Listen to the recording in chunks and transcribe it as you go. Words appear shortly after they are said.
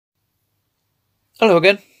Hello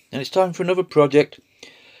again, and it's time for another project.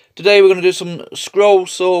 Today we're going to do some scroll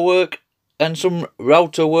saw work and some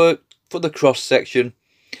router work for the cross section.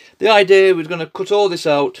 The idea was going to cut all this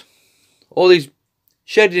out. All these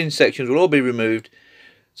shaded in sections will all be removed,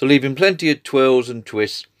 so leaving plenty of twirls and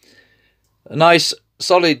twists. A nice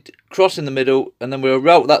solid cross in the middle, and then we'll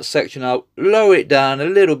route that section out, lower it down a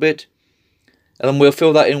little bit, and then we'll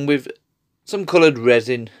fill that in with some coloured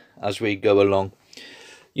resin as we go along.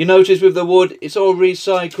 You notice with the wood, it's all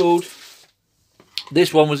recycled.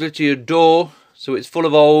 This one was literally a door, so it's full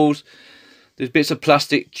of holes. There's bits of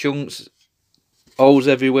plastic chunks, holes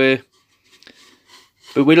everywhere.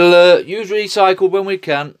 But we'll use recycled when we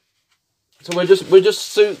can. So we'll just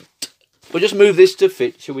move this to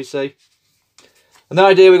fit, shall we say? And the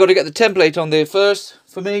idea, we've got to get the template on there first.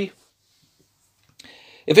 For me,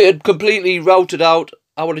 if it had completely routed out,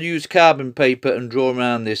 I would have used carbon paper and drawn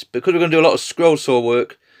around this. Because we're going to do a lot of scroll saw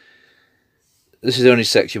work, this is the only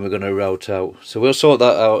section we're going to route out. So we'll sort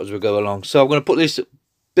that out as we go along. So I'm going to put this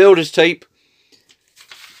builder's tape.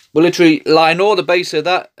 We'll literally line all the base of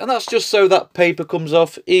that. And that's just so that paper comes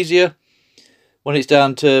off easier when it's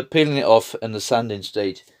down to peeling it off and the sanding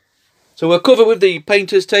stage. So we'll cover with the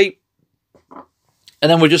painter's tape. And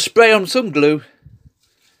then we'll just spray on some glue.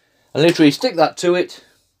 And literally stick that to it.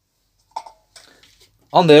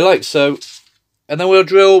 On there like so. And then we'll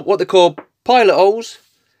drill what they call pilot holes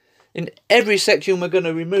in every section we're going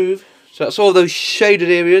to remove. So that's all those shaded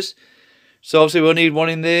areas. So obviously we'll need one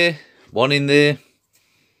in there, one in there,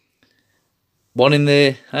 one in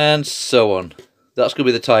there, and so on. That's going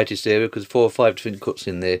to be the tightest area because 4 or 5 different cuts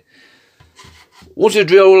in there. Once we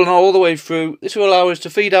drill all the way through, this will allow us to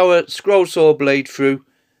feed our scroll saw blade through,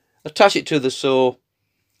 attach it to the saw,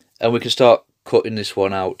 and we can start cutting this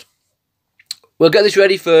one out. We'll get this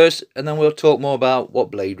ready first, and then we'll talk more about what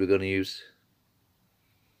blade we're going to use.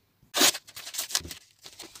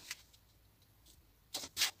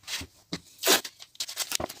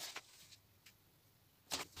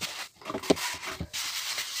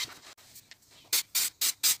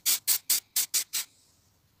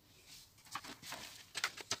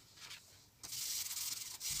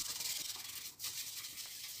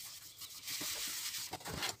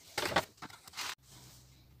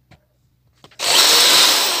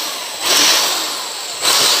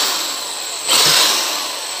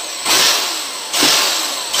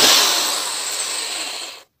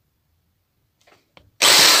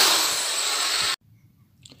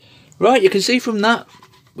 Right, you can see from that,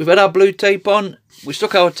 we've had our blue tape on, we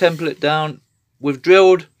stuck our template down, we've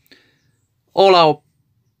drilled all our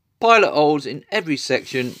pilot holes in every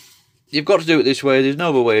section. You've got to do it this way, there's no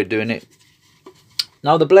other way of doing it.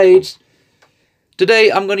 Now the blades,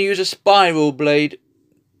 today I'm going to use a spiral blade.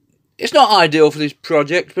 It's not ideal for this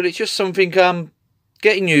project, but it's just something I'm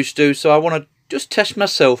getting used to, so I want to just test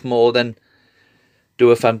myself more than do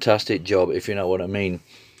a fantastic job, if you know what I mean.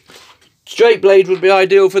 Straight blade would be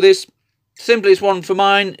ideal for this. Simplest one for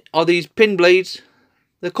mine are these pin blades.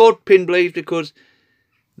 They're called pin blades because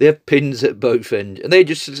they have pins at both ends. And they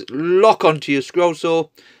just lock onto your scroll saw,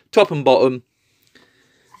 top and bottom.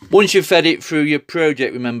 Once you've fed it through your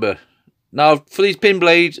project, remember. Now, for these pin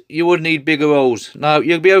blades, you would need bigger holes. Now,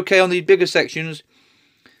 you'll be okay on these bigger sections.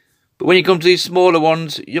 But when you come to these smaller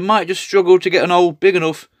ones, you might just struggle to get an hole big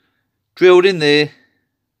enough drilled in there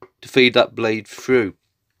to feed that blade through.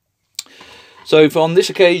 So for on this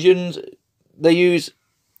occasion, they use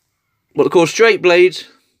what they call straight blades,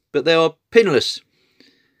 but they are pinless.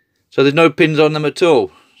 So there's no pins on them at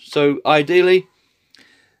all. So ideally,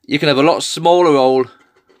 you can have a lot smaller hole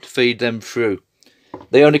to feed them through.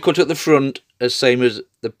 They only cut at the front as same as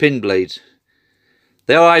the pin blades.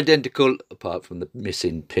 They are identical apart from the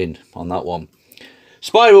missing pin on that one.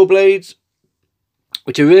 Spiral blades,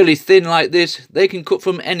 which are really thin like this, they can cut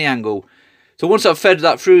from any angle. So once I've fed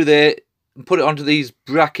that through there, and put it onto these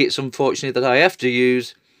brackets, unfortunately, that I have to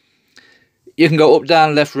use, you can go up,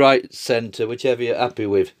 down, left, right, centre, whichever you're happy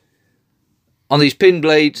with. On these pin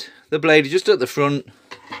blades, the blade is just at the front.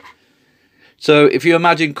 So if you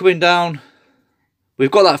imagine coming down, we've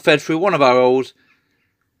got that fed through one of our holes,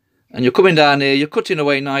 and you're coming down here, you're cutting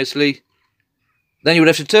away nicely. Then you would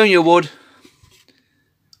have to turn your wood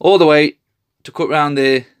all the way to cut round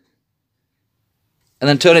there, and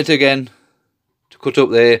then turn it again to cut up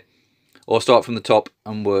there, or start from the top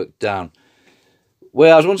and work down.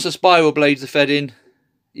 Whereas once the spiral blades are fed in,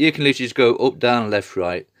 you can literally just go up, down, left,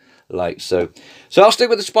 right, like so. So I'll stick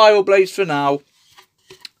with the spiral blades for now.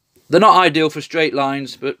 They're not ideal for straight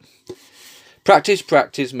lines, but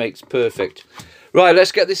practice makes perfect. Right,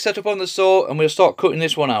 let's get this set up on the saw and we'll start cutting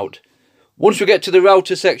this one out. Once we get to the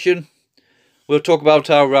router section, we'll talk about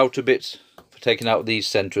our router bits for taking out the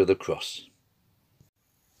centre of the cross.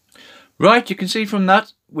 Right, you can see from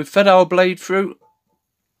that we've fed our blade through.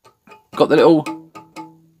 Got the little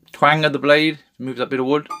twang of the blade, move that bit of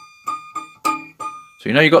wood. So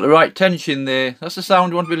you know you've got the right tension there. That's the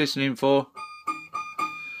sound you want to be listening for.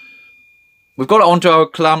 We've got it onto our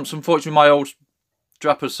clamps. Unfortunately my old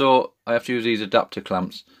strapper saw I have to use these adapter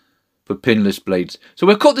clamps for pinless blades. So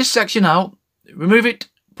we'll cut this section out, remove it,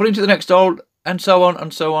 put it into the next hole, and so on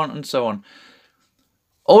and so on and so on.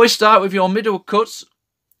 Always start with your middle cuts.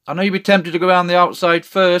 I know you'd be tempted to go around the outside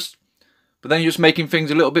first, but then you're just making things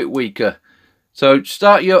a little bit weaker. So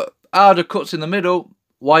start your harder cuts in the middle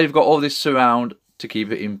while you've got all this surround to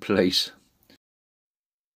keep it in place.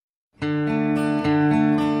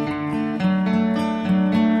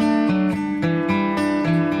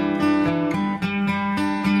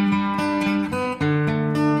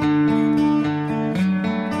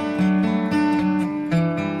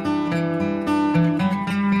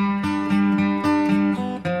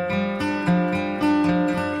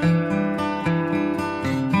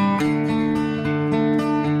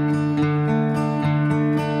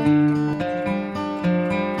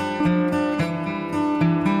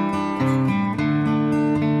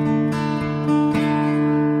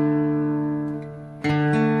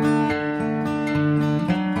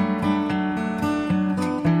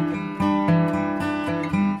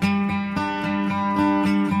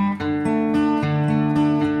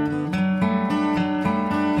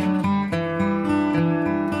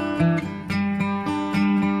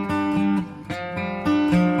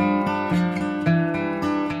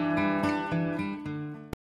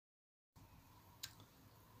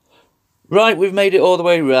 Right, we've made it all the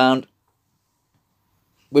way round.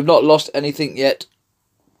 We've not lost anything yet.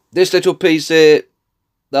 This little piece here,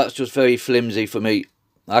 that's just very flimsy for me.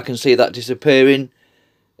 I can see that disappearing.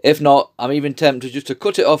 If not, I'm even tempted just to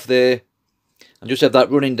cut it off there and just have that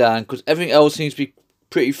running down, because everything else seems to be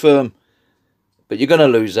pretty firm. But you're going to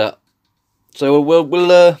lose that. So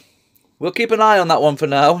we'll keep an eye on that one for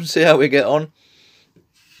now and see how we get on.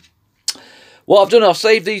 What I've done, I've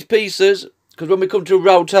saved these pieces, because when we come to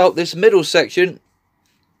route out this middle section,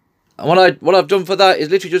 and what I've done for that is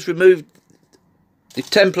literally just removed the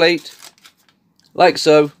template, like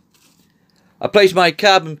so. I place my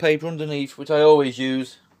carbon paper underneath, which I always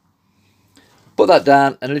use. Put that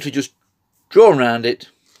down and literally just draw around it,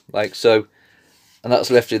 like so. And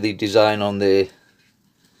that's left the design on there.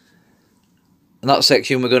 And that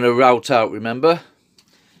section we're going to route out, remember?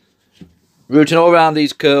 Routing all around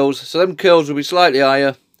these curls. So them curls will be slightly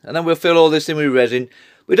higher. And then we'll fill all this in with resin.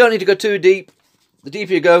 We don't need to go too deep. The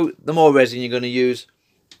deeper you go, the more resin you're going to use.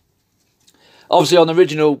 Obviously on the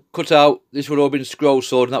original cutout, this would all have been scroll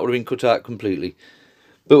sawed and that would have been cut out completely.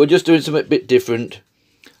 But we're just doing something a bit different.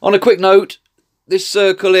 On a quick note, this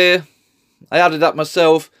circle here, I added that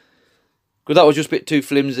myself, because that was just a bit too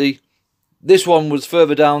flimsy. This one was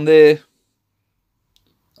further down there.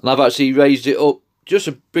 And I've actually raised it up just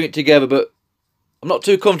to bring it together, but I'm not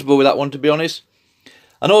too comfortable with that one, to be honest.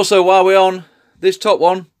 And also, while we're on this top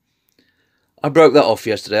one, I broke that off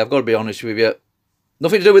yesterday, I've got to be honest with you.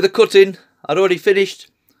 Nothing to do with the cutting. I'd already finished,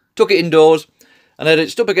 took it indoors, and had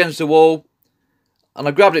it stuck against the wall. And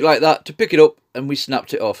I grabbed it like that to pick it up, and we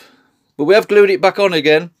snapped it off. But we have glued it back on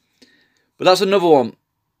again. But that's another one.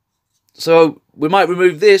 So we might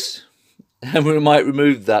remove this, and we might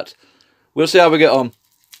remove that. We'll see how we get on.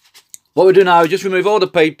 What we do now is just remove all the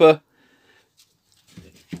paper,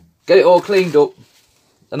 get it all cleaned up,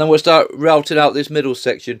 and then we'll start routing out this middle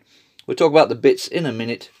section. We'll talk about the bits in a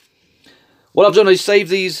minute. What I've done is save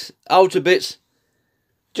these outer bits,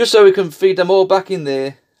 just so we can feed them all back in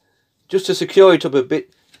there, just to secure it up a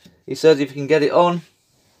bit. He says if you can get it on,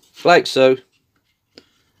 like so.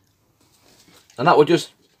 And that will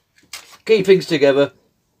just keep things together.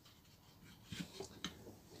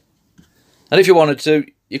 And if you wanted to,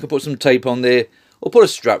 you could put some tape on there, or put a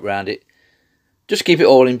strap around it. Just keep it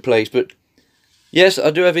all in place. But yes, I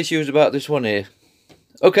do have issues about this one here.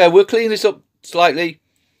 Okay, we'll clean this up slightly,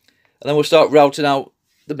 and then we'll start routing out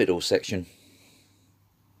the middle section.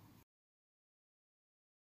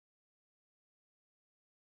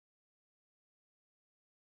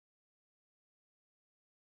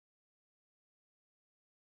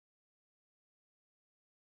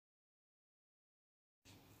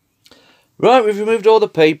 Right, we've removed all the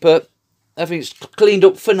paper. Everything's cleaned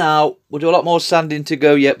up for now. We'll do a lot more sanding to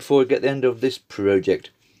go yet before we get the end of this project.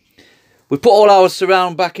 We put all our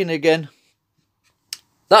surround back in again.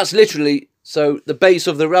 That's literally, so the base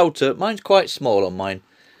of the router, mine's quite small on mine.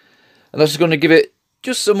 And that's just going to give it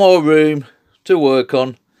just some more room to work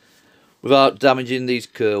on without damaging these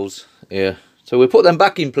curls here. So we'll put them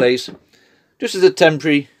back in place just as a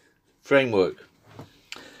temporary framework.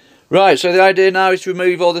 Right, so the idea now is to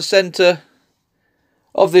remove all the centre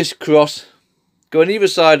of this cross, go on either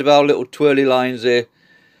side of our little twirly lines here.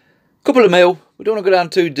 Couple of mil, we don't want to go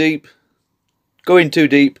down too deep. Going too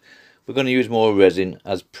deep, we're going to use more resin,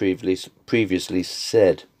 as previously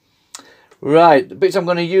said. Right, the bits I'm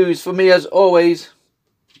going to use for me, as always,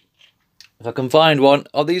 if I can find one,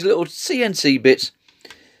 are these little CNC bits.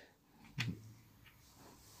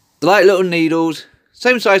 They're like little needles,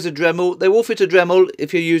 same size as Dremel. They will fit a Dremel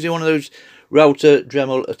if you're using one of those router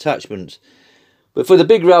Dremel attachments. But for the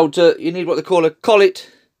big router, you need what they call a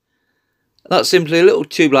collet. That's simply a little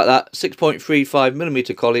tube like that,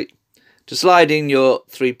 6.35mm collet, to slide in your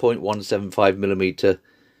 3.175mm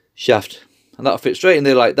shaft. And that'll fit straight in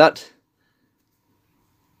there like that.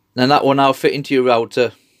 And that will now fit into your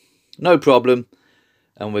router, no problem,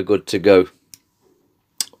 and we're good to go.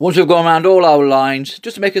 Once we've gone around all our lines,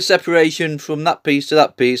 just to make a separation from that piece to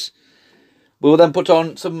that piece, we will then put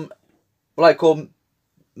on some what I call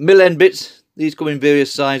mill end bits. These come in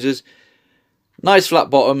various sizes. Nice flat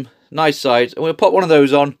bottom, nice sides, and we'll pop one of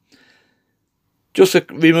those on just for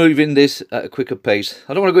removing this at a quicker pace.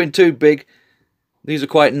 I don't want to go in too big. These are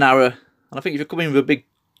quite narrow, and I think if you're coming with a big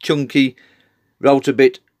chunky router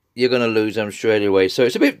bit, you're going to lose them straight away. So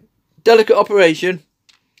it's a bit delicate operation,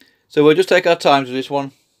 so we'll just take our time with this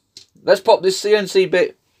one. Let's pop this CNC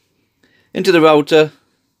bit into the router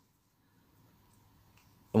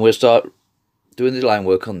and we'll start doing the line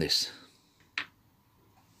work on this.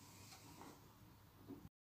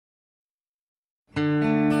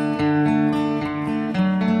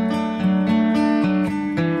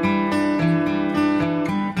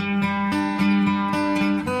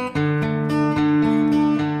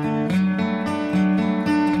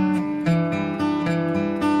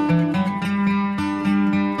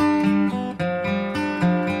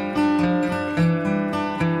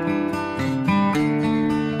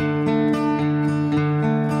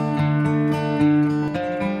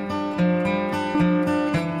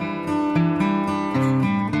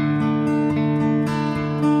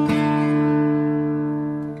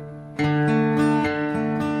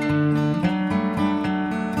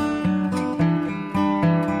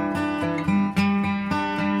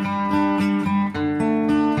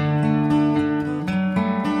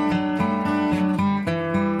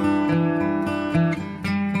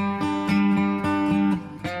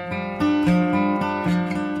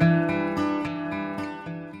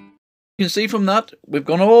 You can see from that, we've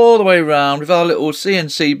gone all the way around with our little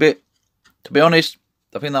CNC bit. To be honest,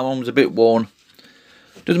 I think that one was a bit worn.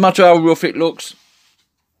 Doesn't matter how rough it looks.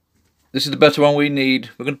 This is the better one we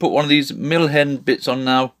need. We're going to put one of these mill end bits on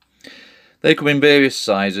now. They come in various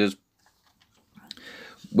sizes.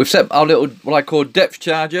 We've set our little, what I call depth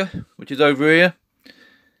charger, which is over here.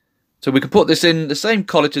 So we can put this in the same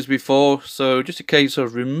collet as before. So just a case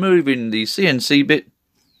of removing the CNC bit,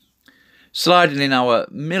 sliding in our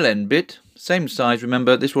mill end bit, same size,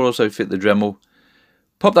 remember this will also fit the Dremel.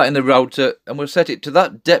 Pop that in the router and we'll set it to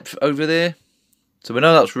that depth over there, so we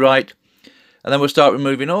know that's right. And then we'll start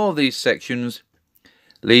removing all these sections,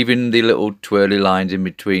 leaving the little twirly lines in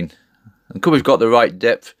between. And because we've got the right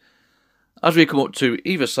depth, as we come up to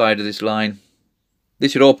either side of this line,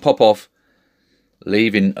 this should all pop off,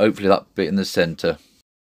 leaving hopefully that bit in the centre.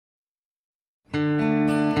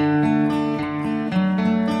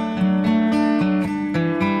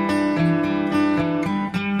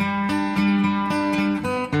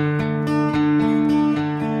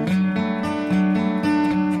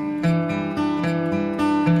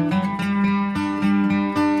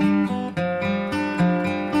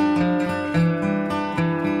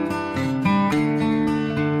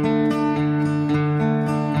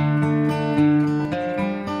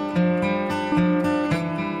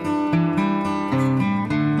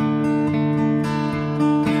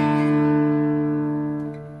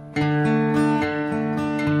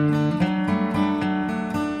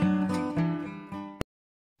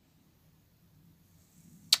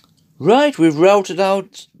 Right, we've routed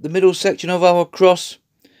out the middle section of our cross.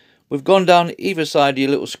 We've gone down either side of your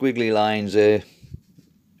little squiggly lines here.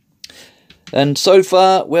 And so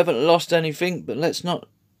far, we haven't lost anything, but let's not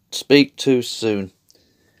speak too soon.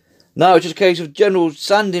 Now it's just a case of general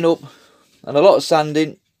sanding up, and a lot of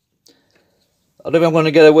sanding. I don't think I'm going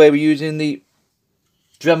to get away with using the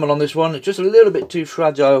Dremel on this one. It's just a little bit too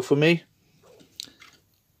fragile for me.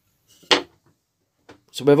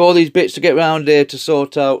 So we have all these bits to get around here to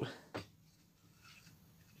sort out.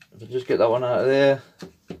 Just get that one out of there.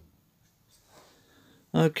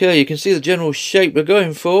 Okay, you can see the general shape we're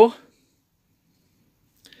going for.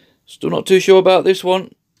 Still not too sure about this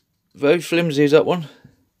one. Very flimsy is that one.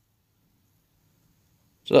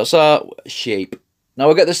 So that's our shape. Now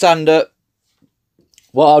we'll get the sander.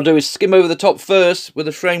 What I'll do is skim over the top first with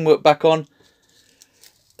the framework back on,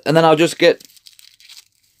 and then I'll just get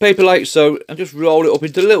paper like so and just roll it up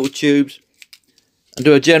into little tubes and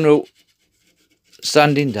do a general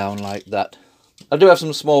sanding down like that. I do have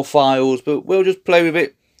some small files, but we'll just play with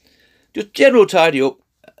it. Just general tidy up,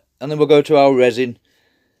 and then we'll go to our resin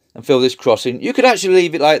and fill this crossing. You could actually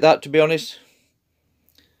leave it like that, to be honest.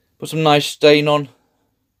 Put some nice stain on.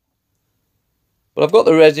 But I've got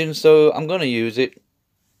the resin, so I'm going to use it.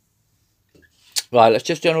 Right, let's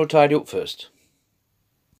just general tidy up first.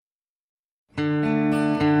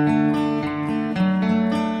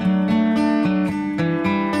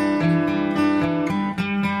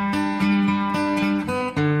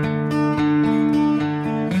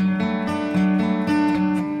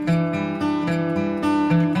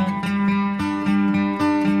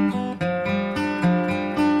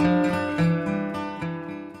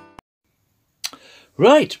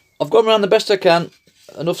 Right, I've gone around the best I can.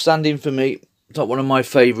 Enough sanding for me. It's not one of my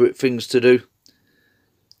favourite things to do.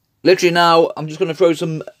 Literally now, I'm just going to throw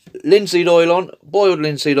some linseed oil on, boiled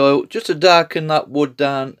linseed oil, just to darken that wood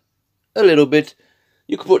down a little bit.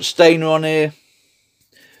 You could put stainer on here,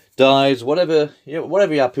 dyes, whatever,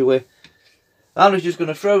 whatever you're happy with. I'm just going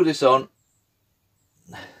to throw this on,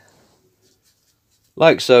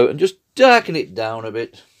 like so, and just darken it down a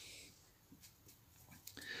bit.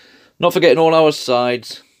 Not forgetting all our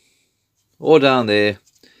sides, or down there.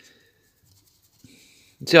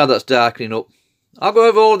 See how that's darkening up. I'll go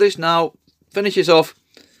over all this now, finish this off,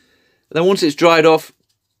 and then once it's dried off,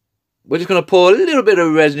 we're just going to pour a little bit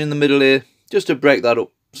of resin in the middle here, just to break that up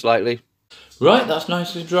slightly. Right, that's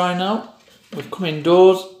nicely dry now. We've come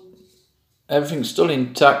indoors, everything's still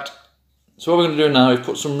intact. So what we're going to do now is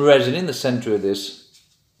put some resin in the centre of this,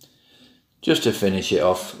 just to finish it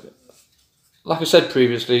off. Like I said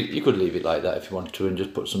previously, you could leave it like that if you wanted to and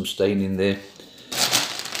just put some stain in there.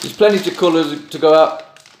 There's plenty of colours to go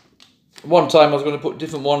out. One time I was going to put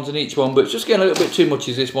different ones in each one, but it's just getting a little bit too much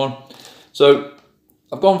is this one. So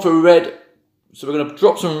I've gone for red. So we're going to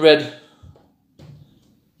drop some red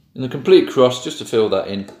in the complete cross just to fill that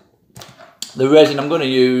in. The resin I'm going to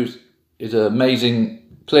use is an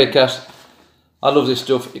amazing clear cast. I love this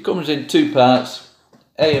stuff. It comes in two parts,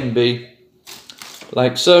 A and B,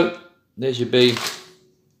 like so. There's your B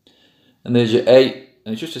and there's your A,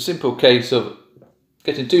 and it's just a simple case of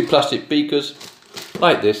getting two plastic beakers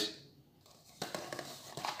like this.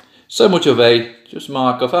 So much of A, just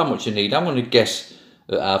mark off how much you need. I'm going to guess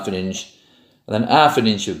at 1/2 inch, and then 1/2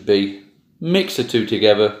 inch of B. Mix the two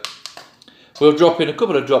together. We'll drop in a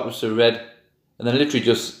couple of droplets of red, and then literally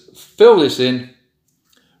just fill this in,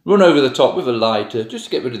 run over the top with a lighter just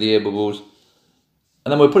to get rid of the air bubbles,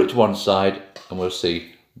 and then we'll put it to one side and we'll see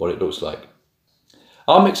what it looks like.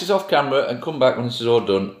 I'll mix this off camera and come back when this is all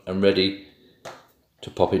done and ready to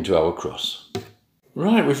pop into our cross.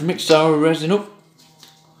 Right, we've mixed our resin up.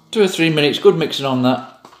 2 or 3 minutes, good mixing on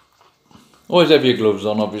that. Always have your gloves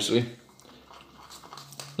on, obviously.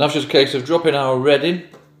 Now it's just a case of dropping our red in.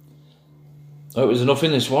 Oh, there's enough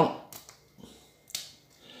in this one.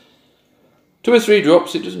 2 or 3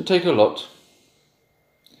 drops, it doesn't take a lot.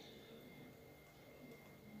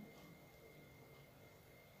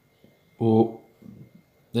 Oh,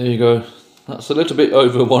 there you go. That's a little bit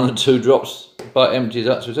over 1 or 2 drops. About empty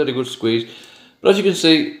that, so it's had a good squeeze. But as you can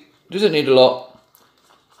see, it doesn't need a lot.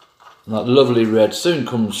 And that lovely red soon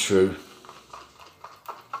comes through.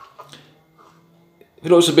 If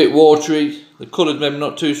it looks a bit watery, the colour's maybe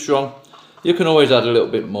not too strong, you can always add a little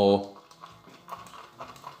bit more.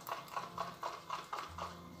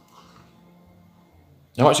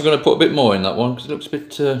 I'm actually going to put a bit more in that one because it looks a bit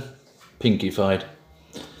pinkified.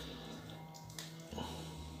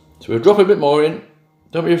 So we'll drop a bit more in,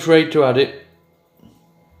 don't be afraid to add it.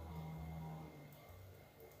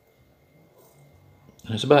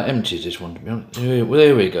 And it's about empty, this one, to be honest.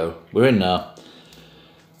 There we go, we're in now.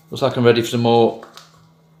 Looks like I'm ready for some more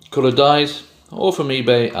colour dyes, all from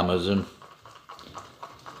eBay, Amazon.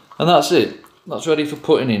 And that's it, that's ready for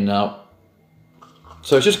putting in now.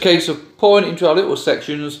 So it's just a case of pouring it into our little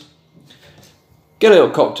sections, get a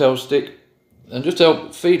little cocktail stick, and just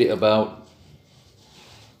help feed it about.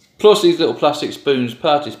 Plus these little plastic spoons,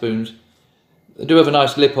 party spoons, they do have a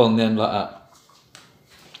nice lip on the end like that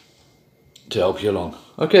to help you along.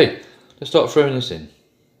 Okay, let's start throwing this in.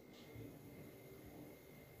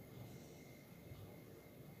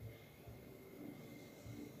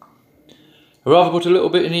 I'd rather put a little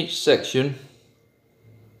bit in each section,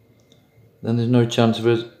 then there's no chance of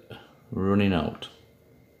us running out.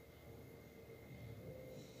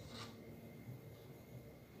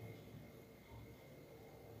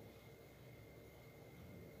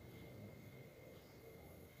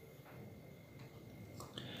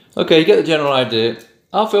 Okay, you get the general idea.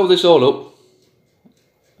 I'll fill this all up,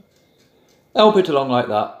 help it along like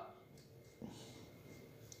that,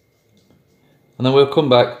 and then we'll come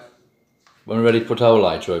back when we're ready to put our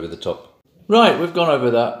lighter over the top. Right, we've gone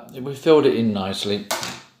over that, we've filled it in nicely.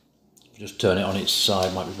 Just turn it on its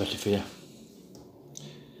side, might be better for you.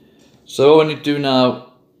 So all I need to do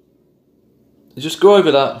now is just go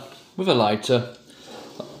over that with a lighter,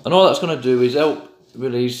 and all that's going to do is help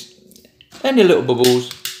release any little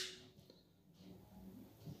bubbles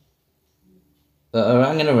that are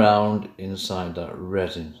hanging around inside that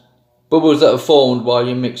resin. Bubbles that are formed while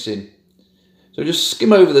you're mixing. So just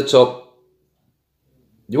skim over the top.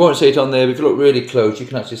 You won't see it on there, but if you look really close you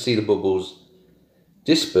can actually see the bubbles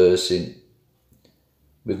dispersing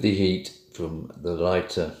with the heat from the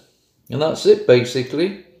lighter. And that's it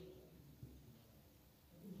basically.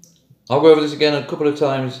 I'll go over this again a couple of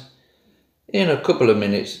times in a couple of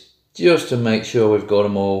minutes just to make sure we've got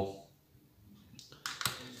them all.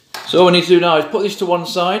 So all we need to do now is put this to one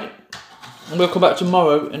side and we'll come back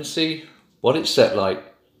tomorrow and see what it's set like.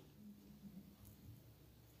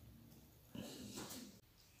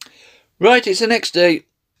 Right, it's the next day.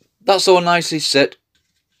 That's all nicely set.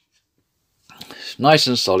 Nice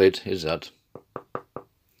and solid is that.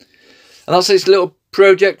 And that's this little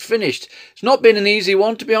project finished. It's not been an easy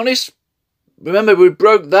one, to be honest. Remember, we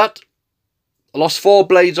broke that. I lost 4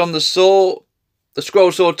 blades on the saw. The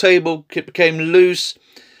scroll saw table became loose.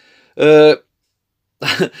 I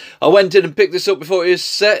went in and picked this up before it was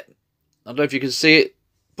set. I don't know if you can see it.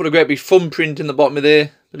 Put a great big thumbprint in the bottom of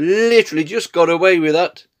there. Literally just got away with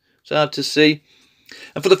that. It's hard to see.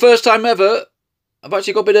 And for the first time ever, I've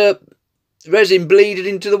actually got a bit of resin bleeded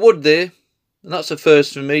into the wood there. And that's a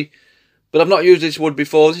first for me. But I've not used this wood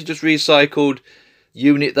before. This is just recycled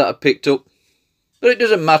unit that I picked up. But it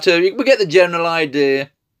doesn't matter. We get the general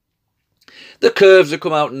idea. The curves have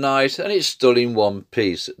come out nice. And it's still in one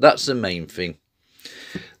piece. That's the main thing.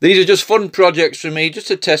 These are just fun projects for me. Just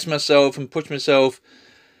to test myself and push myself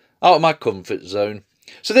out of my comfort zone.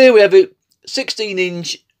 So there we have it. 16"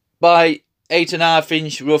 by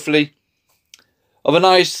 8.5" roughly. Of a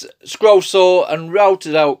nice scroll saw and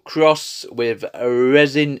routed out cross with a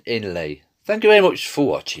resin inlay. Thank you very much for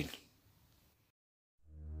watching.